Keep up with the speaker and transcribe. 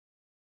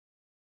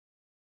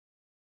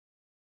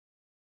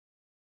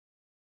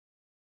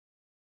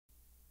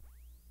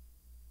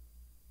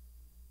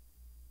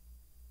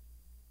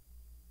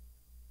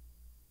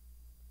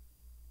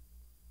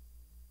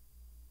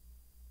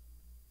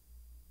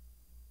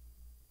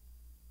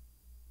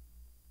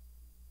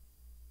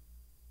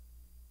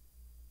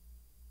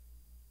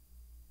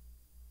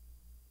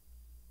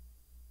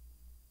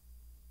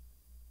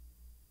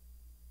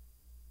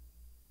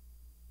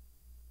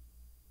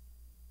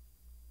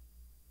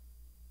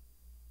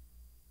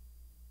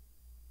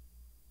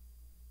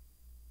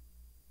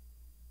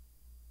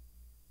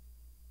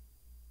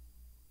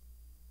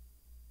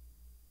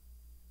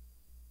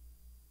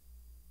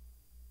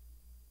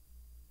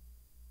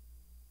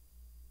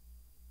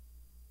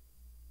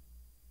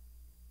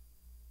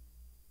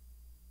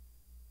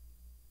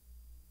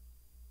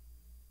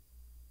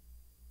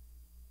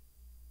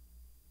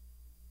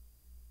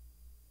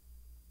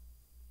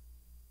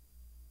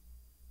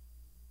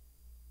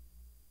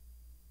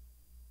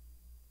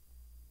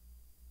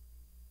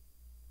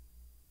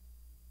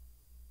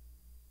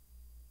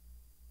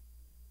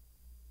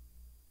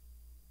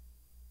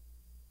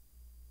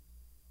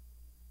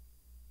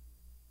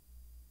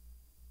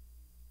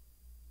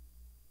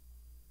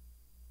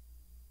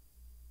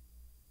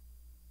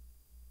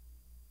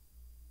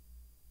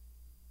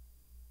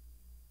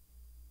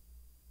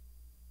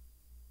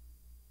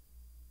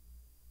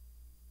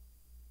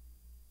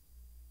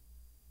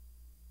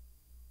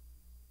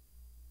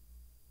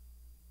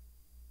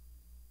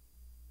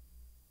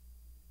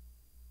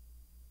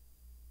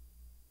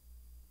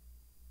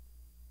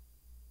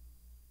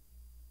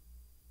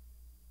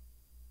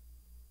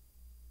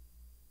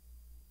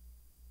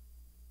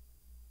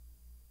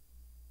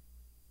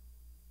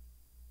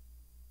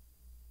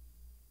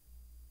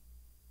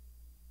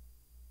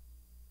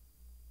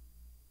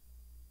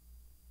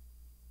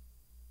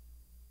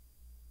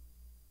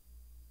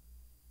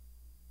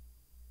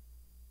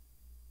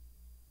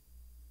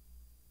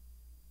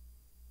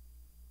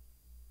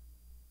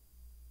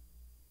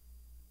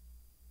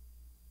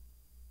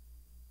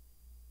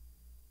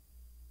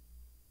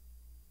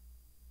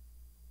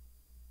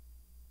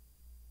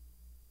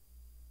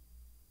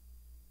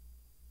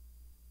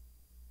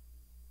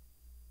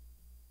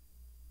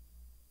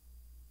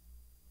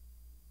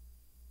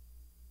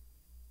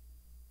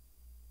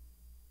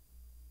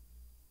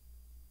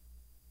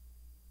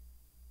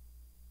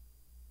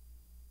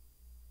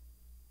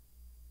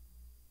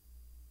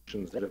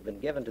that have been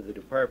given to the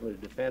Department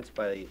of Defense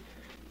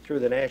through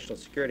the National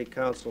Security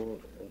Council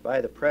and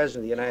by the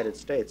President of the United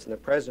States. And the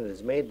President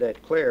has made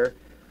that clear.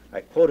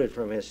 I quoted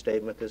from his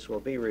statement, this will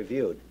be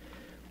reviewed.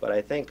 But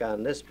I think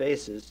on this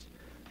basis,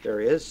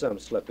 there is some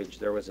slippage.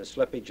 There was a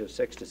slippage of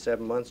 6 to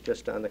 7 months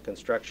just on the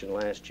construction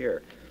last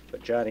year.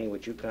 But Johnny,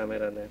 would you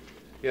comment on that?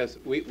 Yes,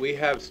 we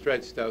have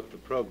stretched out the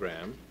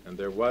program, and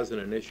there was an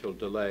initial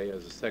delay,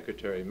 as the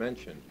Secretary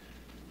mentioned.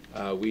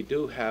 We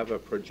do have a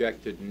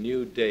projected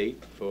new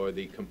date for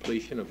the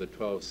completion of the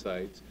 12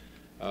 sites.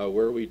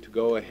 Were we to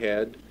go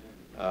ahead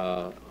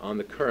on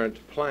the current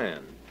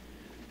plan.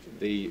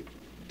 The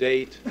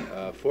date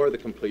for the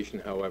completion,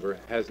 however,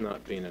 has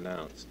not been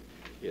announced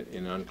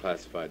in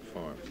unclassified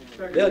form.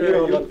 Bill, you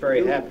don't look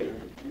very happy.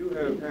 You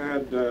have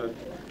had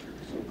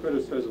some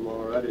criticism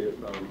already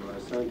from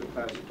Senator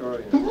Pastore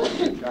and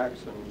Senator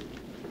Jackson.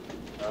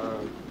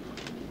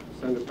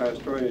 Senator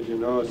Pastore, as you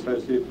know,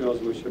 says he feels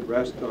we should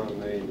rest on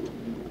the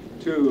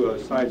 2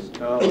 sites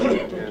now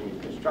in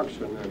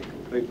construction and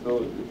complete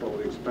those before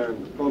we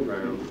expand the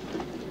program.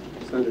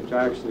 Senator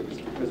Jackson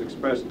has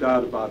expressed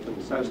doubt about the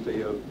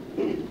necessity of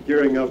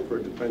gearing up for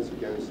defense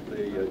against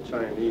the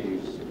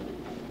Chinese.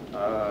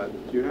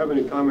 Do you have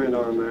any comment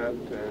on that?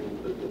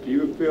 And do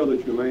you feel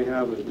that you may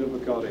have as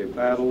difficult a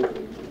battle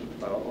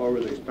over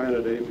the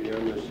expanded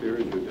ABM this year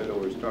as you did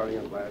over starting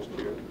it last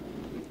year?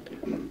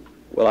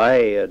 Well,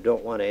 I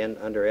don't want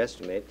to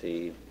underestimate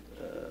the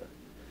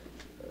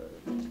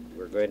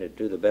we're going to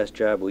do the best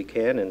job we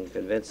can in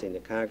convincing the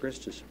Congress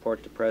to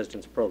support the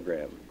President's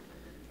program.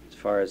 As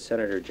far as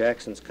Senator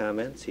Jackson's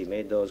comments, he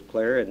made those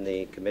clear in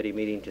the committee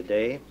meeting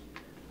today.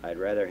 I'd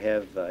rather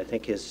have, I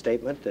think his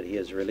statement that he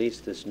has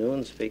released this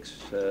noon speaks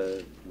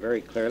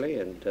very clearly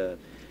and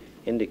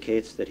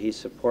indicates that he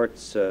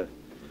supports the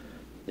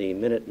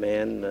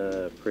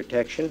Minuteman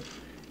protection,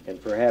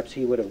 and perhaps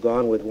he would have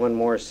gone with 1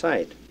 more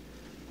site.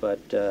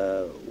 But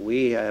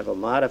we have a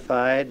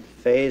modified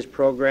phase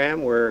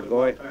program. We're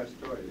going.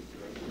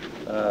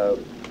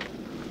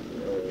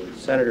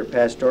 Senator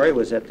Pastore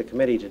was at the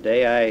committee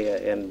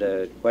today and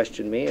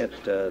questioned me at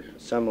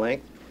some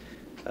length.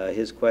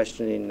 His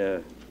questioning,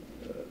 I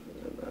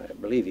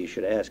believe you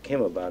should ask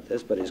him about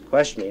this, but his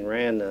questioning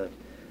ran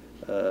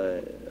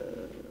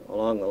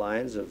along the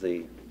lines of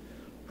the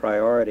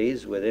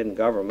priorities within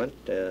government.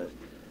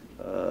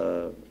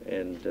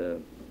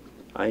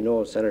 I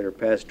know Senator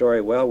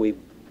Pastore well. We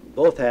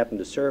both happen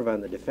to serve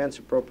on the Defense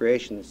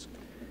Appropriations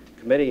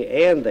Committee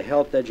and the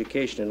Health,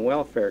 Education, and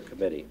Welfare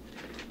Committee.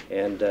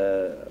 And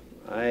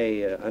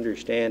I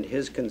understand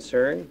his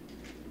concern,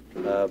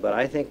 but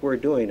I think we're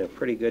doing a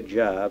pretty good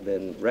job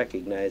in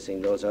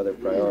recognizing those other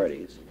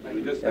priorities.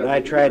 And I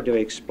tried to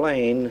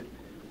explain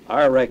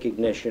our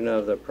recognition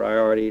of the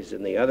priorities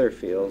in the other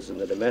fields, in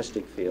the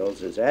domestic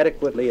fields, as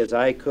adequately as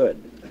I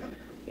could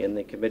in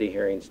the committee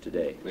hearings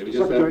today.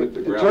 Secretary,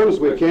 in terms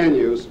we can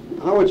use,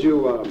 how would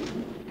you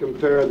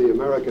compare the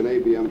American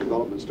ABM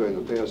developments during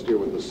the past year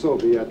with the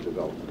Soviet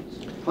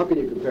developments? How can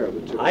you compare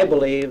the two? I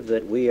believe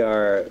that we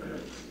are,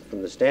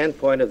 from the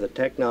standpoint of the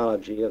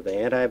technology of the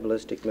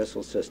anti-ballistic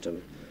missile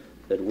system,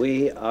 that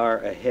we are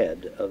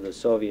ahead of the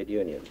Soviet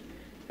Union.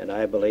 And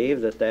I believe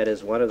that that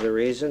is one of the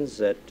reasons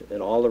that in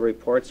all the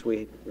reports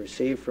we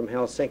received from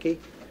Helsinki,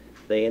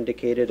 they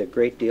indicated a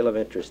great deal of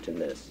interest in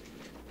this.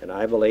 And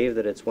I believe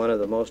that it's one of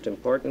the most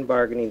important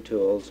bargaining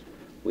tools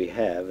we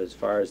have as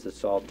far as the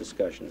SALT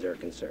discussions are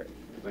concerned.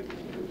 Thank you.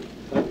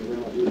 Thank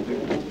you very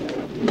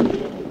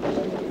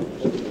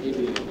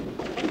much.